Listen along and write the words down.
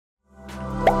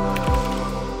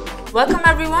Welcome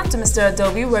everyone to Mr.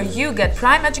 Adobe, where you get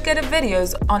Prime Educative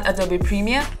videos on Adobe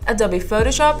Premiere, Adobe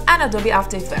Photoshop and Adobe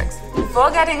After Effects. Before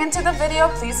getting into the video,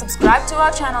 please subscribe to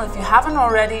our channel if you haven't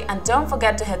already and don't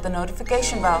forget to hit the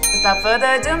notification bell. Without further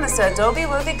ado, Mr. Adobe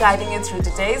will be guiding you through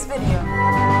today's video.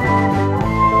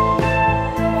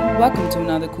 Welcome to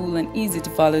another cool and easy to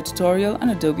follow tutorial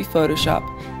on Adobe Photoshop.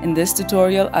 In this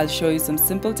tutorial, I'll show you some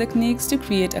simple techniques to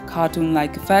create a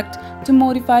cartoon-like effect to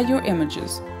modify your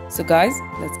images. So guys,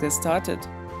 let's get started.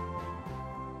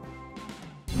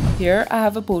 Here I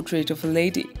have a portrait of a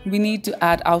lady. We need to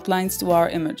add outlines to our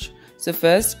image. So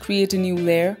first, create a new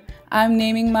layer. I'm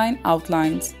naming mine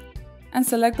Outlines. And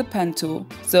select the pen tool.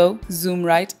 So zoom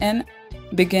right in.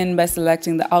 Begin by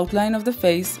selecting the outline of the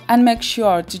face and make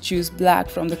sure to choose black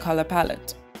from the color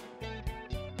palette.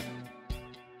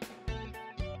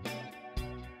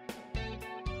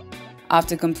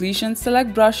 After completion,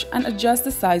 select brush and adjust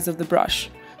the size of the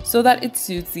brush so that it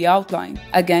suits the outline.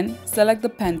 Again, select the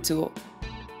pen tool.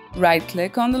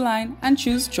 Right-click on the line and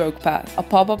choose Stroke Path. A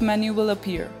pop-up menu will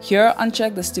appear. Here,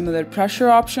 uncheck the Stimulate Pressure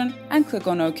option and click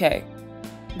on OK.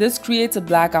 This creates a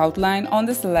black outline on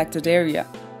the selected area.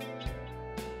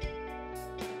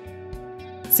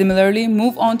 Similarly,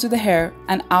 move on to the hair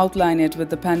and outline it with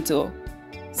the pen tool.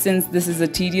 Since this is a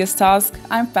tedious task,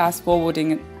 I'm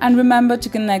fast-forwarding it. And remember to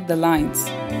connect the lines.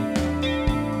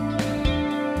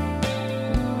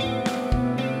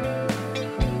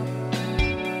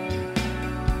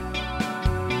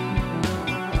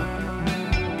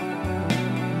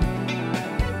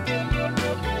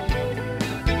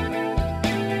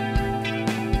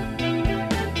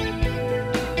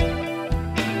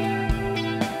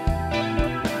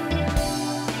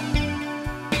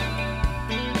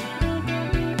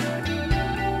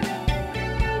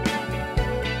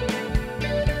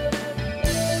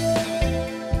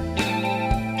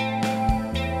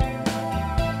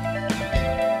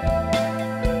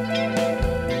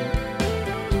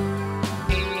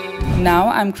 Now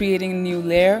I'm creating a new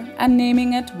layer and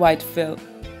naming it White Fill.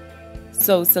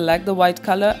 So select the white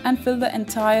color and fill the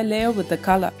entire layer with the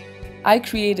color. I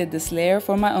created this layer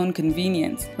for my own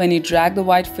convenience. When you drag the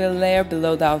white fill layer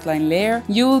below the outline layer,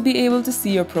 you will be able to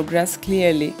see your progress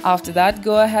clearly. After that,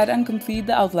 go ahead and complete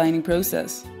the outlining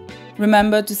process.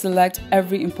 Remember to select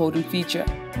every important feature.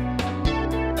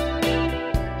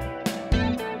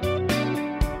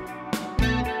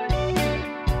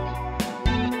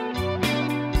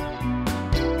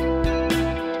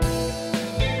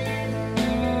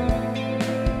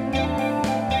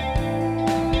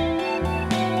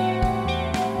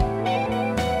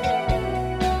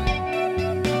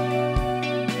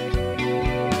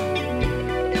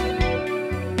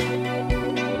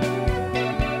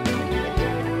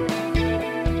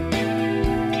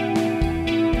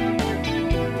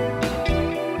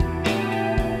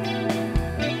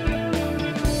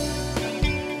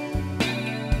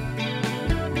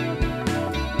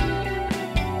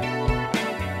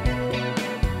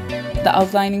 The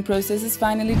outlining process is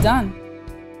finally done.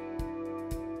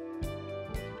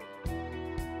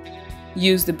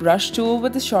 Use the brush tool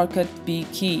with the shortcut B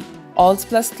key. Alt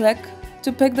plus click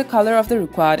to pick the color of the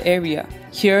required area.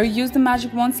 Here, use the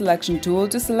magic wand selection tool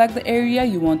to select the area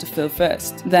you want to fill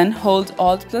first. Then hold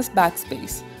Alt plus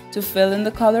backspace to fill in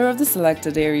the color of the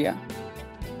selected area.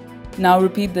 Now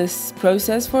repeat this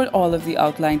process for all of the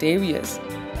outlined areas.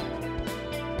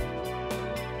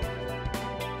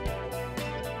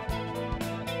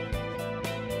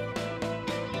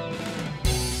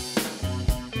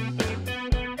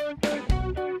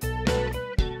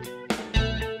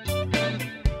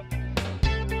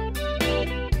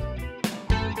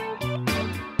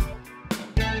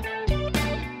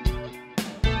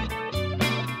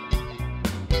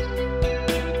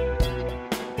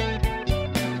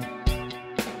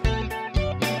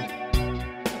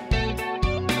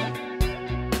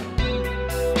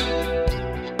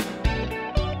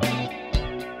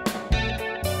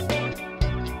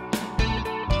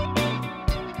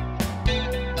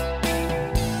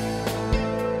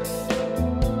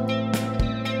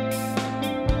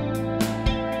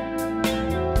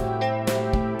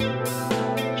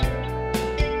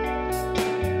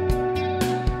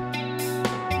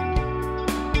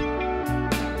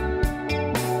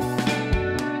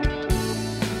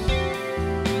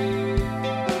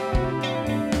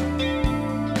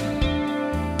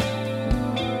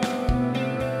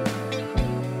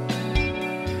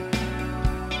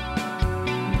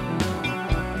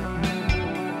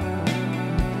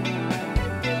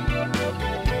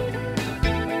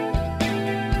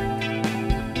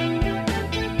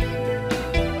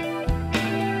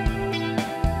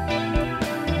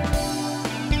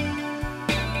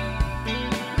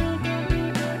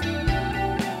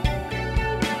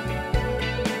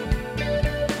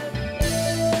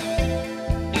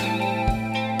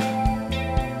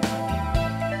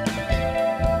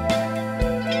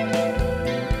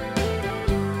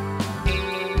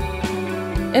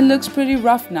 It looks pretty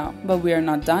rough now, but we are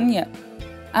not done yet.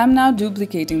 I'm now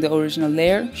duplicating the original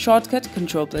layer, shortcut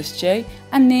Ctrl+J,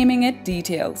 and naming it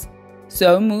Details.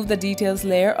 So move the Details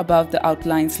layer above the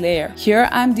Outlines layer. Here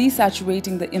I'm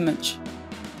desaturating the image.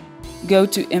 Go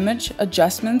to Image,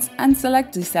 Adjustments, and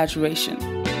select Desaturation.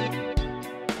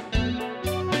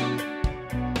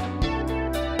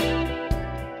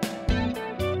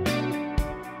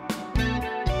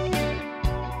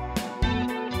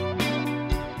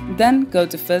 Then go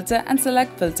to Filter and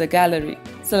select Filter Gallery.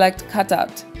 Select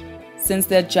Cutout. Since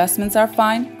the adjustments are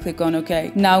fine, click on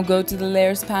OK. Now go to the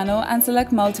Layers panel and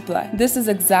select Multiply. This is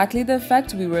exactly the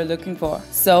effect we were looking for.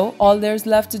 So all there's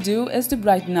left to do is to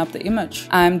brighten up the image.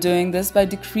 I'm doing this by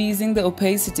decreasing the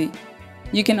opacity.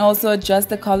 You can also adjust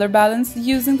the color balance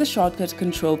using the shortcut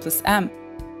Ctrl+M.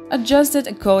 Adjust it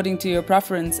according to your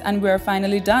preference and we're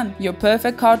finally done. Your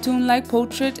perfect cartoon-like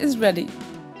portrait is ready.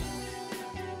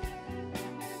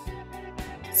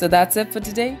 So that's it for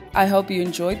today. I hope you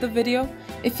enjoyed the video.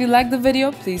 If you liked the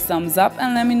video, please thumbs up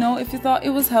and let me know if you thought it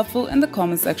was helpful in the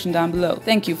comment section down below.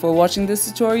 Thank you for watching this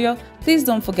tutorial. Please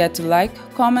don't forget to like,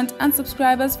 comment and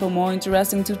subscribe us for more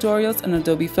interesting tutorials on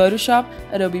Adobe Photoshop,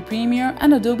 Adobe Premiere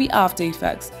and Adobe After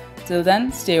Effects. Till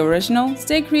then, stay original,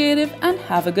 stay creative and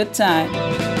have a good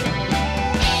time.